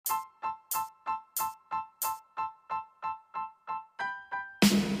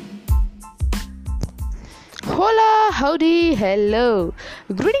Hola, howdy, hello.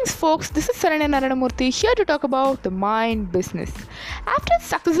 Greetings, folks. This is Saranya Naranamurthy here to talk about the mind business. After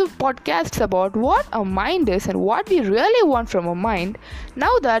successive podcasts about what a mind is and what we really want from a mind,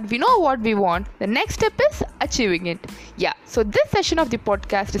 now that we know what we want, the next step is achieving it. So this session of the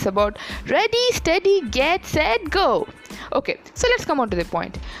podcast is about ready, steady, get, set, go. Okay, so let's come on to the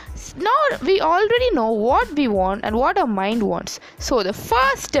point. Now we already know what we want and what our mind wants. So the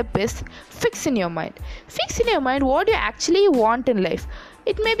first step is fix in your mind. Fix in your mind what you actually want in life.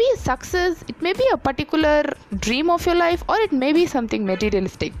 It may be success, it may be a particular dream of your life, or it may be something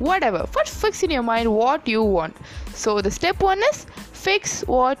materialistic. Whatever. First fix in your mind what you want. So the step 1 is fix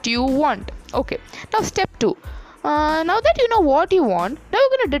what you want. Okay. Now step 2. Now that you know what you want, now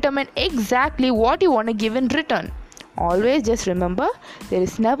you're going to determine exactly what you want to give in return. Always just remember, there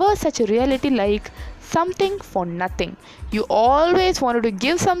is never such a reality like something for nothing. You always wanted to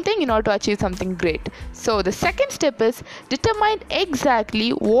give something in order to achieve something great. So the second step is determine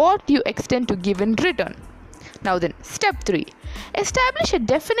exactly what you extend to give in return. Now then, step 3. Establish a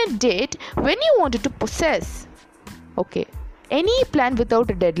definite date when you wanted to possess. Okay. Any plan without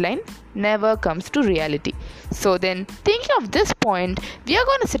a deadline never comes to reality. So then, thinking of this point, we are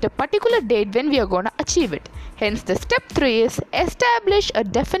going to set a particular date when we are going to achieve it. Hence, the step 3 is establish a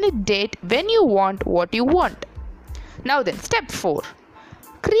definite date when you want what you want. Now then, step 4.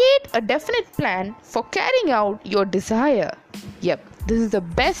 Create a definite plan for carrying out your desire. Yep, this is the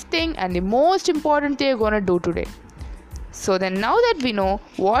best thing and the most important thing you're going to do today. So then now that we know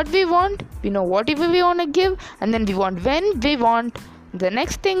what we want, we know what we want to give, and then we want when we want, the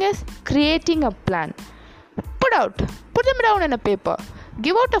next thing is creating a plan. Put them down in a paper.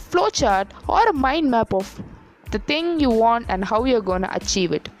 Give out a flowchart or a mind map of the thing you want and how you're going to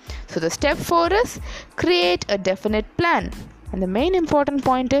achieve it. So the step 4 is create a definite plan. And the main important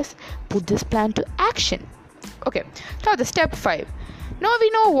point is put this plan to action. Okay, now the step 5. Now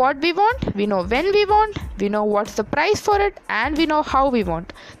we know what we want, we know when we want, we know what's the price for it, and we know how we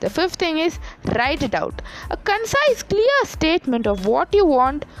want. The fifth thing is write it out. A concise, clear statement of what you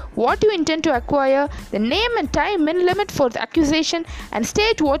want, what you intend to acquire, the name and time limit for the acquisition, and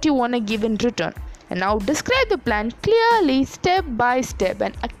state what you want to give in return. And now describe the plan clearly, step by step,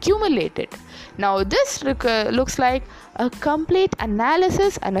 and accumulate it. Now this looks like a complete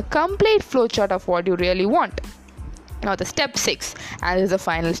analysis and a complete flowchart of what you really want. Now the step 6, and this is the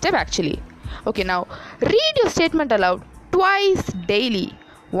final step actually. Okay, now read your statement aloud twice daily.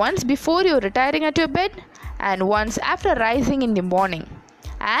 Once before you're retiring at your bed and once after rising in the morning.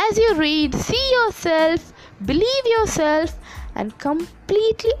 As you read, see yourself, believe yourself, and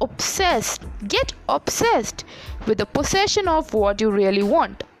completely get obsessed with the possession of what you really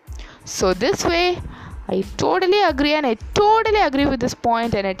want. So this way, I totally agree with this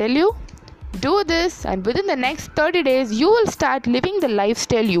point, and I tell you, do this, and within the next 30 days, you will start living the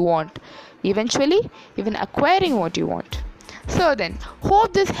lifestyle you want. Eventually, even acquiring what you want. So then,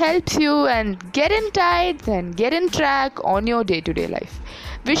 hope this helps you and get in tight and get in track on your day-to-day life.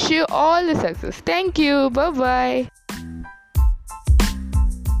 Wish you all the success. Thank you. Bye-bye.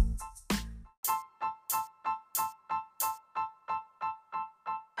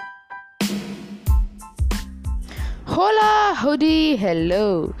 Hola, howdy,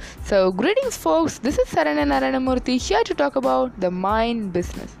 hello. So, greetings, folks. This is Saranya Naranamurthy here to talk about the mind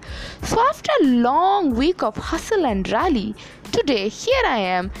business. So, after a long week of hustle and rally, today here I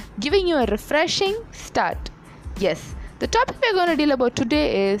am giving you a refreshing start. Yes, the topic we're going to deal about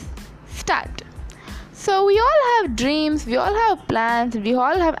today is start. So, we all have dreams, we all have plans, we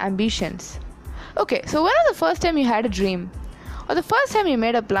all have ambitions. Okay, so when was the first time you had a dream? Or the first time you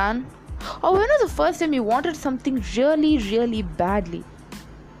made a plan? Or when was the first time you wanted something really, really badly?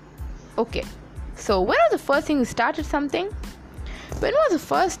 Okay, so when was the first time you started something? When was the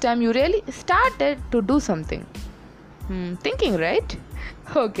first time you really started to do something? Thinking, right?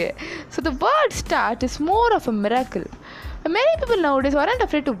 Okay, so the word start is more of a miracle. Many people nowadays aren't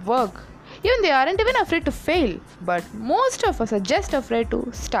afraid to work. Even they aren't even afraid to fail. But most of us are just afraid to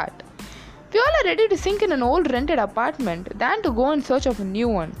start. We all are ready to sink in an old rented apartment than to go in search of a new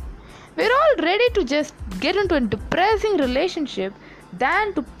one. We're all ready to just get into a depressing relationship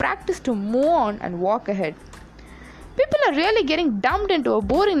than to practice to move on and walk ahead. People are really getting dumped into a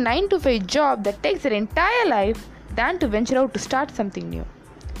boring 9-to-5 job that takes their entire life than to venture out to start something new.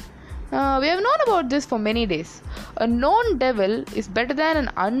 We have known about this for many days. A known devil is better than an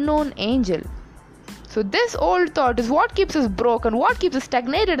unknown angel. So this old thought is what keeps us broke and what keeps us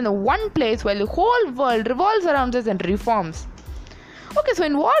stagnated in the one place while the whole world revolves around us and reforms. Okay, so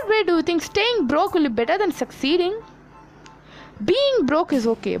in what way do you think staying broke will be better than succeeding? Being broke is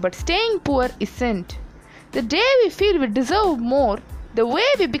okay, but staying poor isn't. The day we feel we deserve more, the way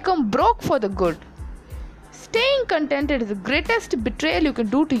we become broke for the good. Staying contented is the greatest betrayal you can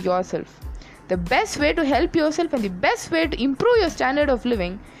do to yourself. The best way to help yourself and the best way to improve your standard of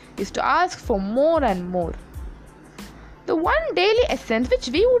living is to ask for more and more. The one daily essence which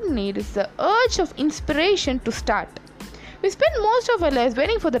we would need is the urge of inspiration to start. We spend most of our lives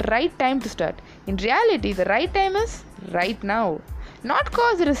waiting for the right time to start. In reality, the right time is right now. Not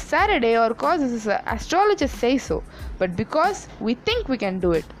because it is Saturday or because astrologers say so, but because we think we can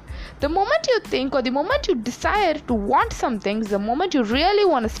do it. The moment you think or the moment you desire to want something is the moment you really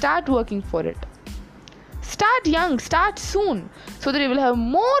want to start working for it. Start young, start soon, so that you will have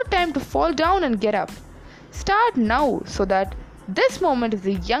more time to fall down and get up. Start now, so that this moment is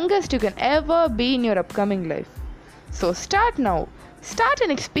the youngest you can ever be in your upcoming life. So start now. Start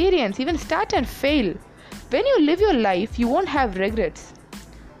an experience, even start and fail. When you live your life, you won't have regrets.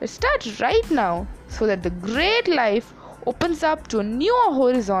 Let's start right now so that the great life opens up to a newer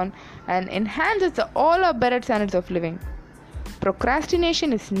horizon and enhances all our better standards of living.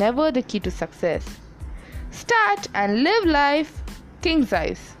 Procrastination is never the key to success. Start and live life king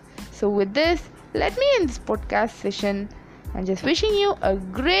size. So with this, let me end this podcast session and just wishing you a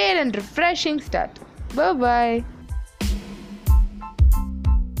great and refreshing start. Bye-bye.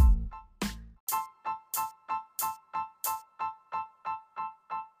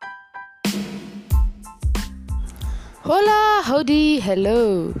 Hola, howdy,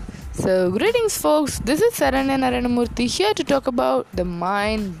 hello. So, greetings folks, this is Saranya Naranamurthy here to talk about the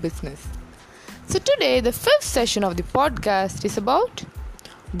mind business. So today, the fifth session of the podcast is about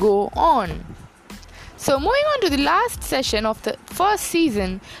go on. So moving on to the last session of the first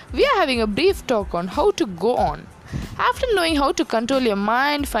season, we are having a brief talk on how to go on. After knowing how to control your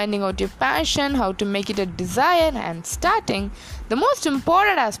mind, finding out your passion, how to make it a desire and starting, the most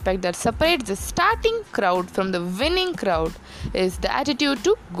important aspect that separates the starting crowd from the winning crowd is the attitude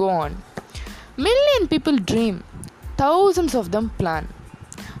to go on. Million people dream, thousands of them plan,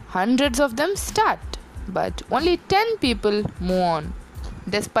 hundreds of them start, but only 10 people move on.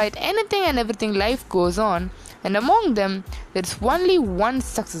 Despite anything and everything life goes on, and among them there is only one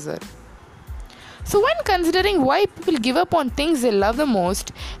successor. So when considering why people give up on things they love the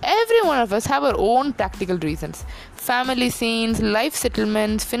most, every one of us have our own practical reasons. Family scenes, life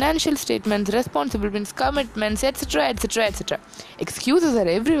settlements, financial statements, responsibilities, commitments, etc., etc., etc. Excuses are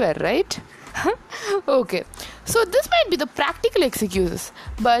everywhere, right? Okay, so this might be the practical excuses.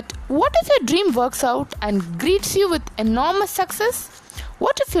 But what if your dream works out and greets you with enormous success?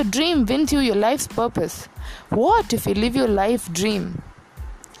 What if your dream wins you your life's purpose? What if you live your life dream?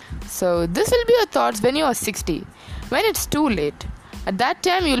 So this will be your thoughts when you are 60, when it's too late. At that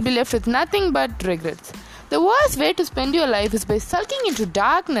time you will be left with nothing but regrets. The worst way to spend your life is by sulking into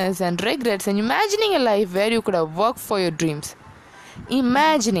darkness and regrets and imagining a life where you could have worked for your dreams.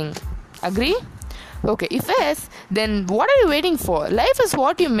 Imagining. Agree? Okay, if yes, then what are you waiting for? Life is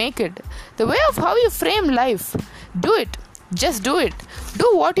what you make it. The way of how you frame life. Do it. Just do it.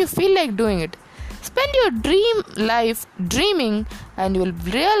 Do what you feel like doing it. Spend your dream life dreaming and you will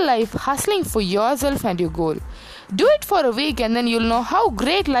real life hustling for yourself and your goal. Do it for a week and then you'll know how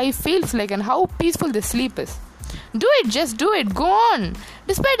great life feels like and how peaceful the sleep is. Do it, just do it, go on.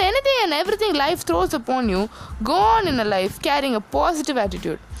 Despite anything and everything life throws upon you, go on in a life carrying a positive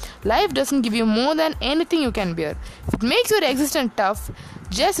attitude. Life doesn't give you more than anything you can bear. If it makes your existence tough,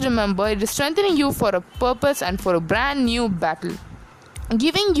 just remember it is strengthening you for a purpose and for a brand new battle,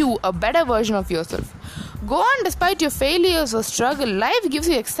 giving you a better version of yourself. Go on despite your failures or struggle. Life gives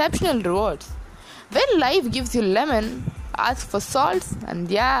you exceptional rewards. When life gives you lemon, ask for salts and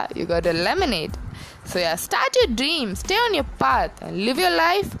yeah, you got a lemonade. So yeah, start your dream, stay on your path and live your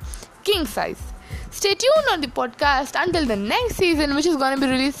life king size. Stay tuned on the podcast until the next season, which is going to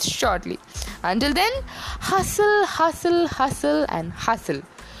be released shortly. Until then, hustle, hustle, hustle and hustle.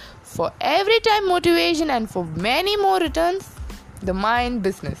 For every time motivation and for many more returns, the mind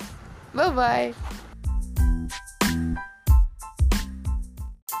business. Bye-bye.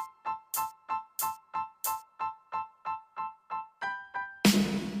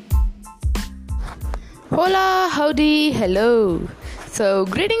 Hola, howdy, hello. So,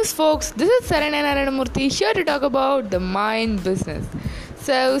 greetings folks, this is Saranya Naranamurthy here to talk about the mind business.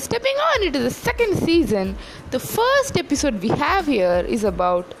 So, stepping on into the second season, the first episode we have here is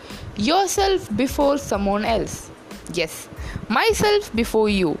about yourself before someone else. Yes, myself before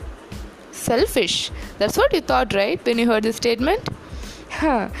you. Selfish. That's what you thought, right, when you heard this statement?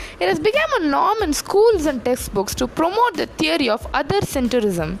 It has become a norm in schools and textbooks to promote the theory of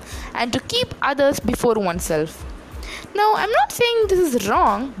other-centerism and to keep others before oneself. Now, I'm not saying this is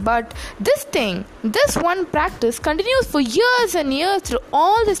wrong, but this one practice continues for years and years through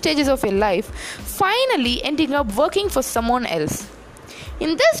all the stages of your life, finally ending up working for someone else.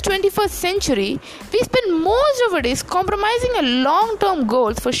 In this 21st century, we spend most of our days compromising our long-term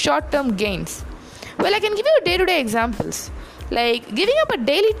goals for short-term gains. Well, I can give you day-to-day examples, like giving up a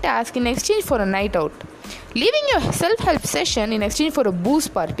daily task in exchange for a night out, leaving your self-help session in exchange for a booze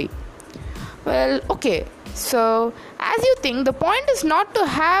party. Well, okay, so as you think, the point is not to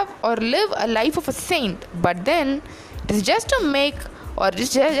have or live a life of a saint, but then it is just to make or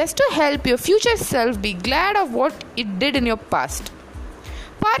just to help your future self be glad of what it did in your past.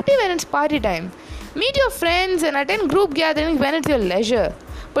 Party when it's party time. Meet your friends and attend group gatherings when it's your leisure.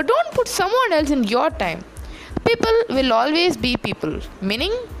 But don't put someone else in your time. People will always be people,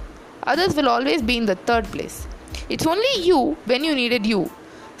 meaning others will always be in the third place. It's only you when you needed you.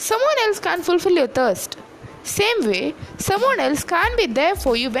 Someone else can't fulfill your thirst. Same way, someone else can't be there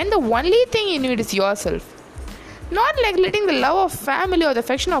for you when the only thing you need is yourself. Not like letting the love of family or the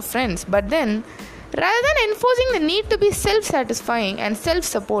affection of friends, but then rather than enforcing the need to be self-satisfying and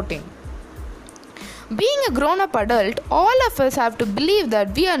self-supporting. Being a grown-up adult, all of us have to believe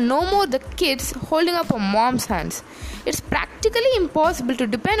that we are no more the kids holding up our mom's hands. It's practically impossible to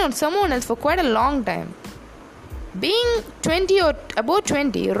depend on someone else for quite a long time. Being 20 or about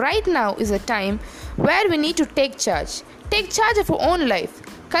 20 right now is a time where we need to take charge. Take charge of our own life,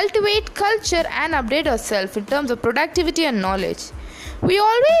 cultivate culture and update ourselves in terms of productivity and knowledge. We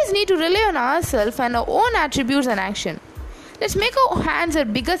always need to rely on ourselves and our own attributes and action. Let's make our hands our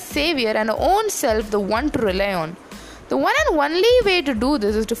biggest savior and our own self the one to rely on. The one and only way to do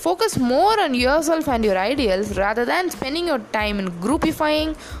this is to focus more on yourself and your ideals rather than spending your time in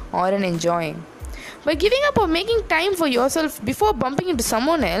groupifying or in enjoying. By giving up or making time for yourself before bumping into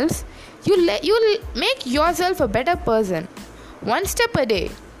someone else, you'll make yourself a better person. One step a day,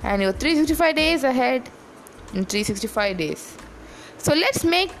 and you're 365 days ahead in 365 days. So let's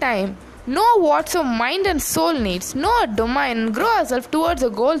make time, know what our mind and soul needs, know our domain and grow ourselves towards our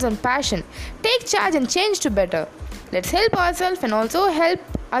goals and passion. Take charge and change to better. Let's help ourselves and also help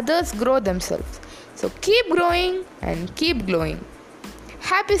others grow themselves. So keep growing and keep glowing.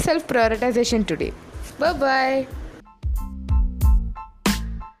 Happy self-prioritization today. Bye-bye.